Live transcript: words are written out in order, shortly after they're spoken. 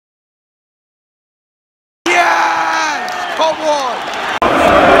come on!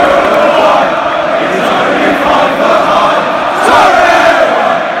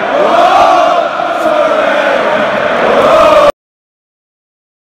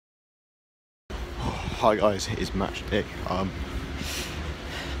 Hi guys, it is match day.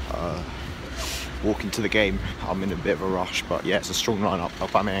 Walking to the game, I'm in a bit of a rush, but yeah, it's a strong lineup.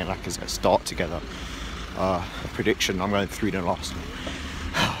 Aubameyang and Lacazette start together. Prediction, I'm going 3-0 Arsenal.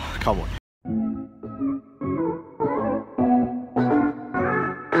 Come on.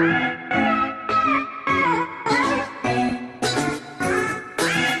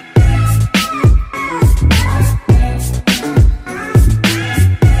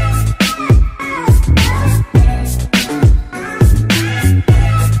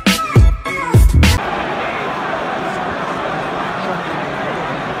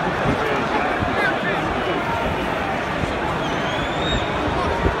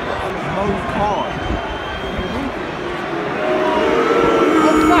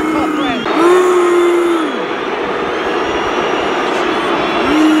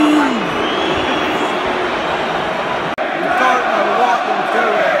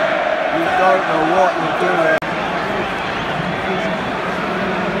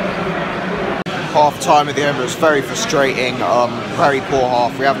 Half time at the end was very frustrating, very poor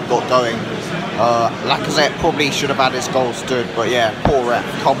half, we haven't got going. Lacazette probably should have had his goal stood, but yeah, poor ref,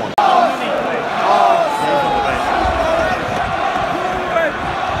 come on.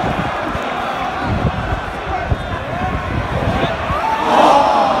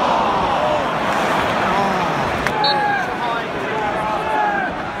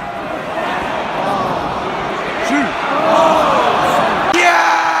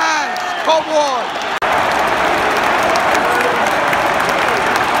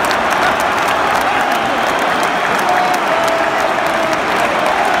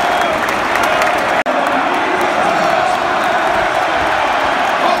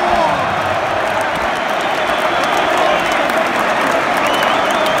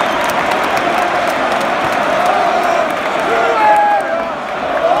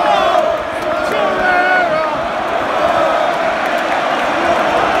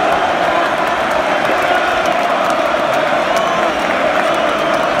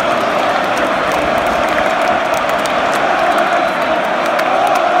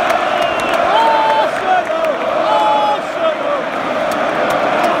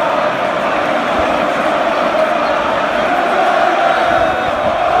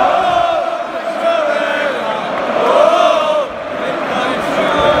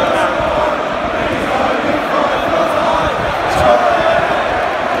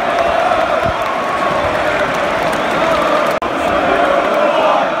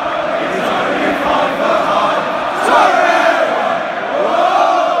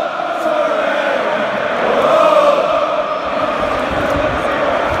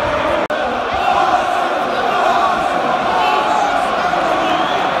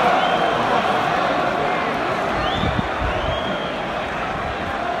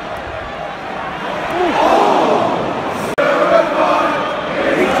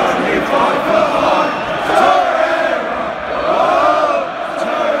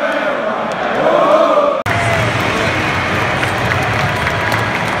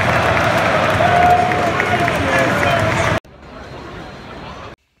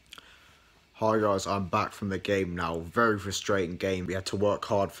 Hi guys, I'm back from the game now. Very frustrating game. We had to work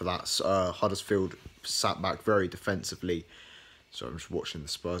hard for that. Huddersfield sat back very defensively. So I'm just watching the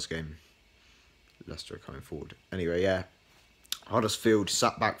Spurs game. Leicester are coming forward. Anyway, yeah. Huddersfield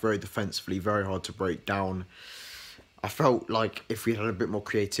sat back very defensively, very hard to break down. I felt like if we had a bit more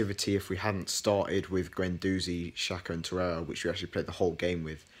creativity, if we hadn't started with Guendouzi, Xhaka and TORREIRA, which we actually played the whole game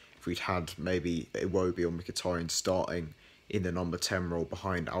with, if we'd had maybe Iwobi or Mkhitaryan starting in the number 10 role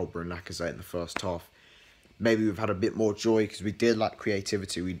behind Alba and Lacazette in the first half, maybe we've had a bit more joy, because we did lack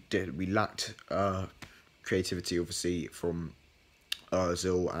creativity. We lacked creativity, obviously, from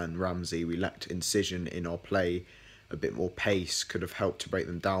Ozil and Ramsey. We lacked incision in our play. A bit more pace could have helped to break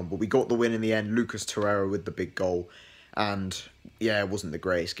them down. But we got the win in the end. Lucas Torreira with the big goal. And, yeah, it wasn't the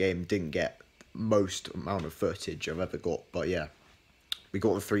greatest game. Didn't get most amount of footage I've ever got. But, yeah, we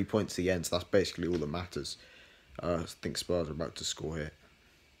got the 3 points at the end, so that's basically all that matters. I think Spurs are about to score here.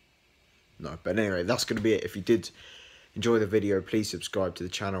 No, but anyway, that's going to be it. If you did enjoy the video, please subscribe to the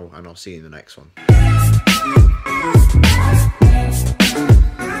channel, and I'll see you in the next one.